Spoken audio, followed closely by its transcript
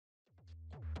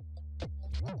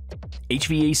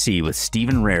HVAC with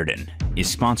Stephen Raridan is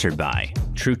sponsored by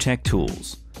TrueTech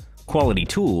Tools. Quality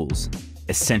tools,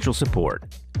 essential support.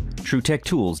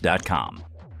 TrueTechTools.com.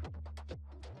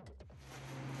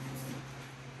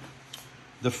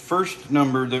 The first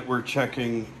number that we're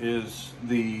checking is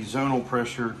the zonal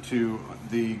pressure to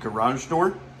the garage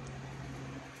door.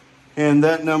 And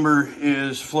that number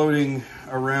is floating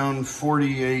around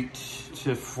 48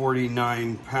 to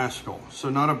 49 Pascal. So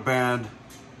not a bad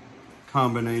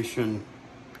combination.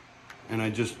 And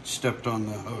I just stepped on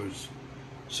the hose.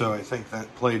 So I think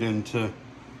that played into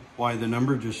why the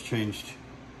number just changed.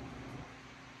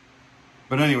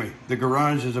 But anyway, the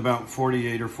garage is about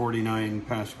 48 or 49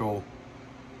 Pascal.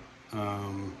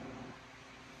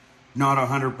 Not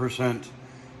 100%,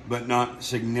 but not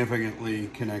significantly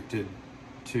connected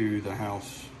to the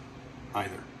house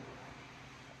either.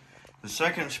 The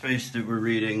second space that we're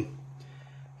reading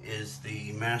is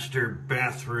the master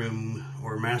bathroom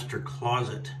or master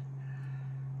closet.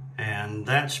 And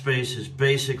that space is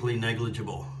basically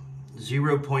negligible.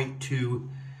 0.2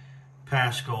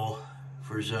 Pascal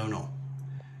for zonal.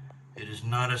 It is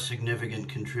not a significant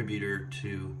contributor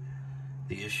to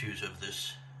the issues of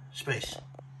this space.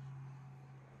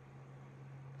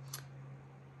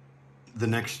 The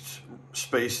next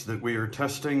space that we are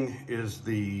testing is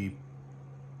the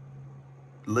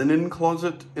linen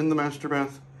closet in the master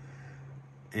bath,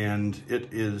 and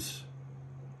it is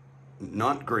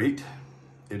not great.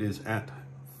 It is at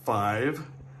 5,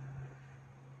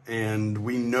 and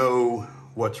we know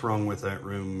what's wrong with that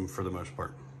room for the most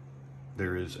part.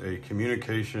 There is a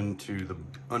communication to the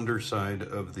underside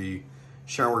of the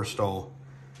shower stall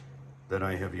that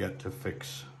I have yet to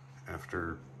fix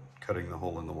after cutting the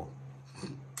hole in the wall.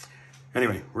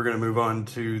 Anyway, we're going to move on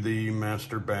to the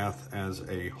master bath as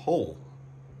a whole.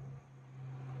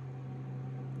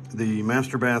 The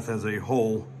master bath as a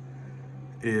whole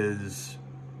is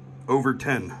over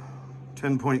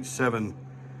 10.7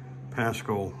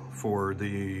 Pascal for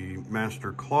the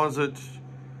master closet,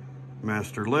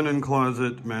 master linen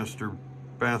closet, master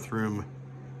bathroom.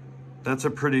 That's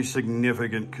a pretty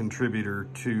significant contributor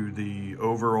to the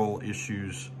overall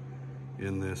issues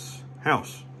in this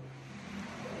house.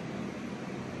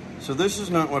 So this is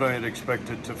not what I had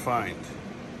expected to find.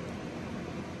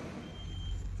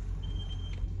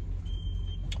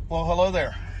 Well, hello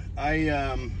there.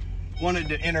 I wanted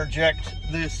to interject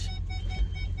this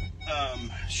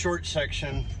short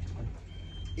section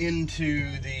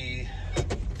into the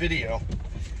video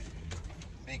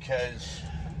because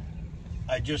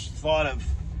I just thought of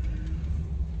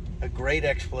a great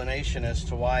explanation as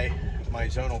to why my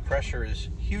zonal pressure is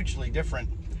hugely different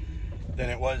than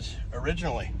it was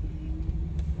originally.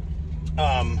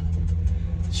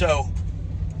 So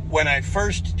when I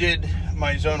first did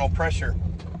my zonal pressure,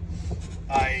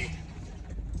 I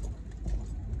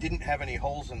didn't have any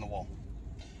holes in the wall.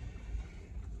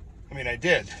 I mean, I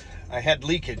did. I had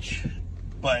leakage,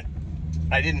 but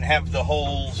I didn't have the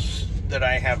holes that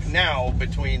I have now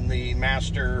between the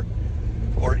master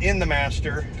or in the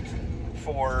master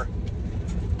for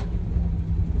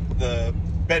the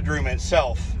bedroom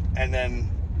itself, and then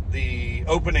the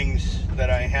openings that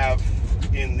I have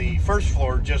in the first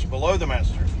floor just below the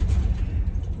master.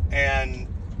 And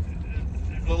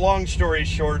the long story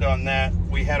short on that,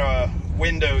 we had a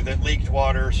window that leaked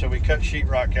water, so we cut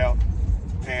sheetrock out,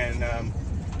 and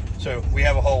so we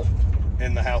have a hole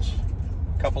in the house,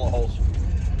 a couple of holes.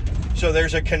 So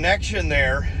there's a connection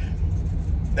there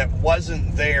that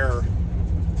wasn't there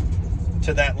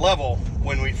to that level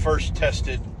when we first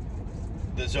tested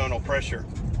the zonal pressure.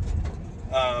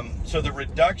 So the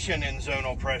reduction in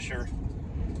zonal pressure,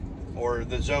 or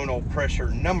the zonal pressure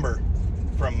number,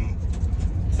 from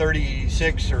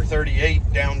 36 or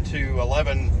 38 down to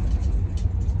 11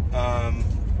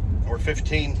 or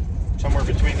 15, somewhere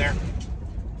between there,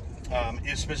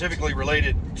 is specifically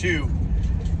related to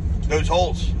those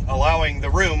holes, allowing the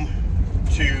room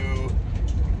to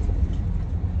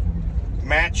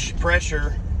match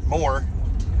pressure more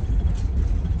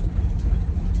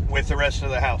with the rest of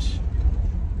the house.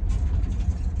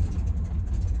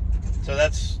 So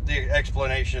that's the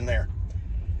explanation there.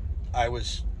 I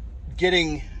was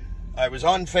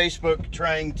on Facebook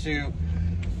trying to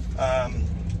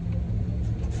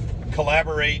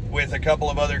collaborate with a couple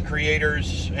of other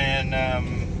creators, and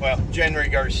well, Jenry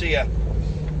Garcia,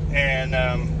 and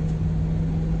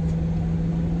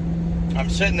I'm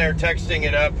sitting there texting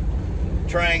it up,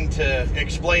 trying to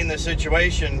explain the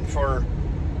situation for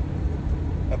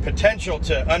a potential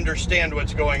to understand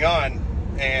what's going on.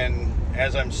 And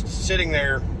as I'm sitting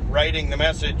there writing the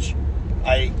message,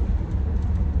 I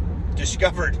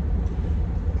discovered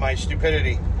my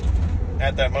stupidity,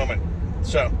 at that moment.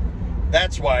 So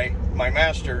that's why my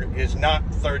master is not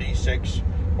 36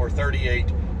 or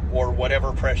 38 or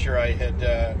whatever pressure I had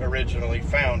originally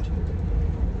found.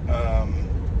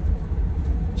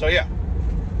 So yeah.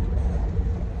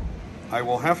 I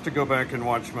will have to go back and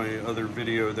watch my other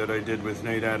video that I did with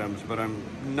Nate Adams, but I'm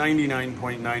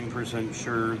 99.9%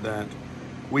 sure that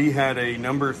we had a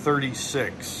number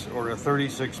 36 or a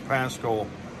 36 Pascal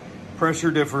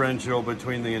pressure differential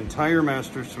between the entire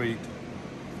master suite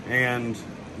and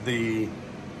the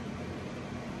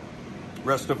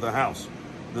rest of the house.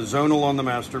 The zonal on the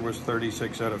master was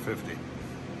 36 out of 50.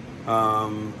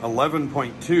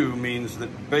 11.2 means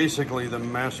that basically the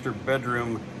master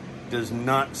bedroom does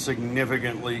not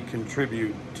significantly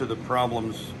contribute to the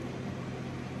problems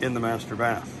in the master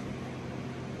bath.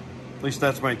 At least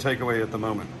that's my takeaway at the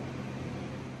moment.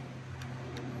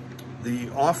 The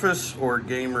office or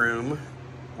game room,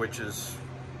 which is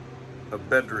a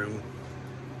bedroom,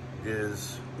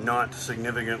 is not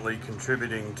significantly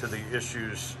contributing to the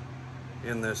issues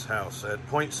in this house. At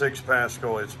 0.6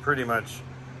 Pascal, it's pretty much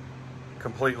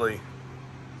completely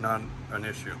not an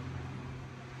issue.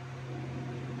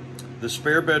 The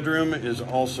spare bedroom is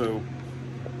also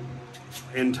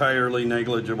entirely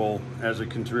negligible as a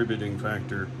contributing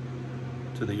factor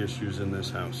to the issues in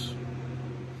this house.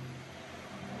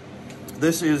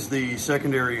 This is the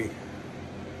secondary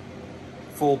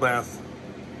full bath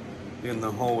in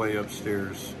the hallway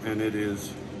upstairs, and it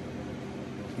is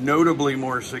notably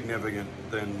more significant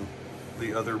than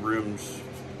the other rooms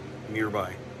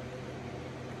nearby.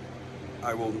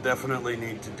 I will definitely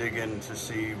need to dig in to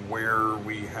see where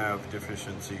we have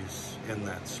deficiencies in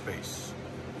that space.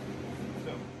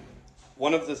 So,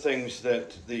 one of the things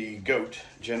that the GOAT,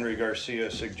 Jenry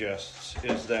Garcia, suggests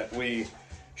is that we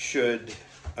should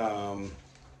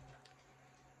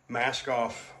mask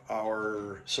off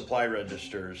our supply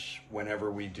registers whenever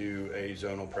we do a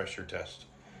zonal pressure test.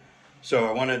 So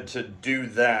I wanted to do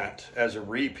that as a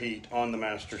repeat on the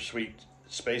master suite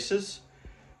spaces.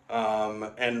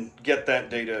 And get that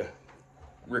data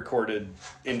recorded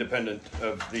independent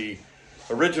of the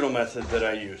original method that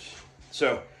I use.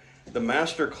 So the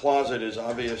master closet is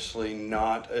obviously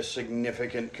not a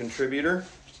significant contributor,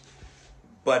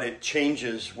 but it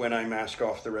changes when I mask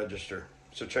off the register.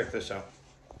 So check this out.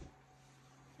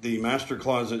 The master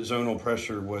closet zonal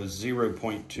pressure was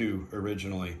 0.2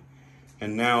 originally,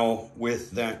 and now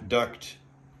with that duct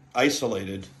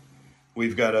isolated,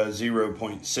 we've got a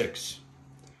 0.6.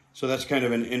 So that's kind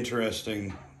of an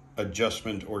interesting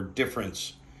adjustment or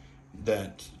difference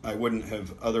that I wouldn't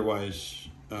have otherwise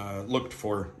looked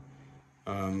for,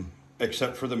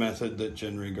 except for the method that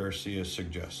Jenry Garcia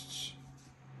suggests.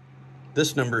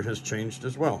 This number has changed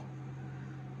as well.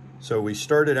 So we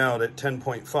started out at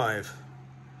 10.5,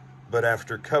 but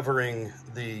after covering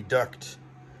the duct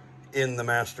in the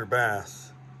master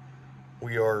bath,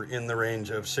 we are in the range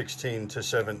of 16 to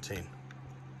 17.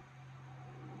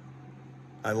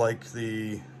 I like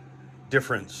the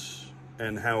difference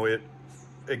and how it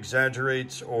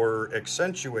exaggerates or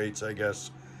accentuates, I guess,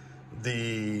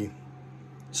 the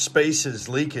space's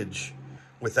leakage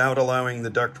without allowing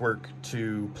the ductwork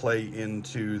to play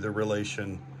into the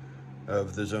relation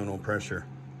of the zonal pressure.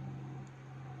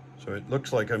 So it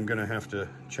looks like I'm going to have to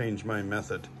change my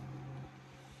method.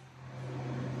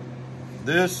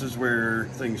 This is where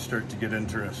things start to get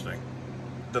interesting.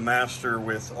 The master,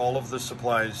 with all of the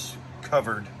supplies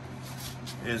covered,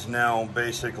 is now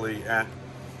basically at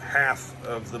half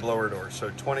of the blower door, so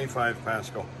 25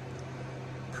 Pascal.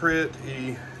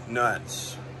 Pretty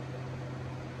nuts.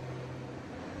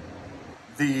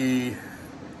 The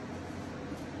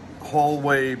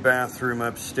hallway bathroom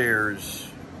upstairs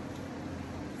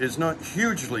is not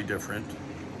hugely different,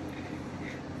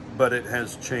 but it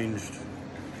has changed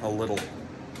a little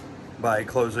by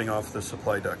closing off the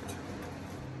supply duct.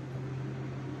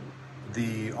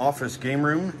 The office game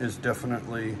room is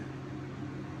definitely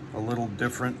a little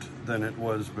different than it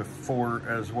was before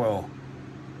as well.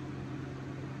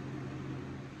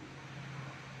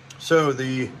 So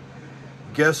the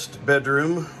guest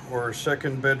bedroom or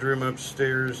second bedroom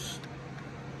upstairs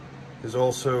is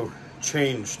also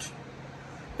changed.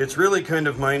 It's really kind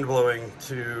of mind-blowing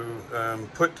to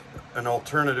put an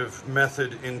alternative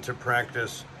method into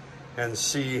practice and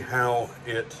see how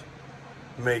it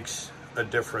makes a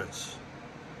difference.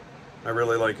 I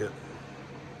really like it.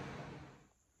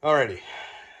 Alrighty,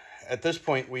 at this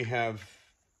point we have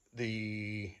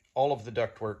all of the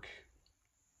ductwork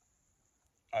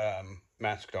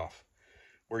masked off.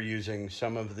 We're using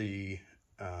some of the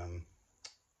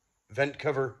vent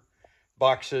cover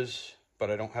boxes, but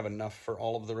I don't have enough for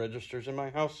all of the registers in my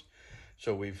house.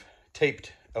 So we've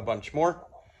taped a bunch more.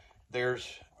 There's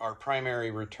our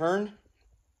primary return.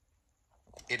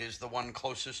 It is the one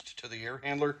closest to the air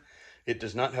handler. It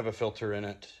does not have a filter in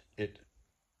it.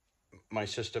 My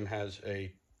system has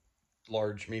a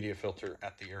large media filter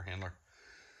at the air handler.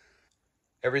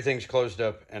 Everything's closed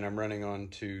up and I'm running on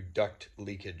to duct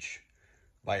leakage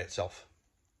by itself.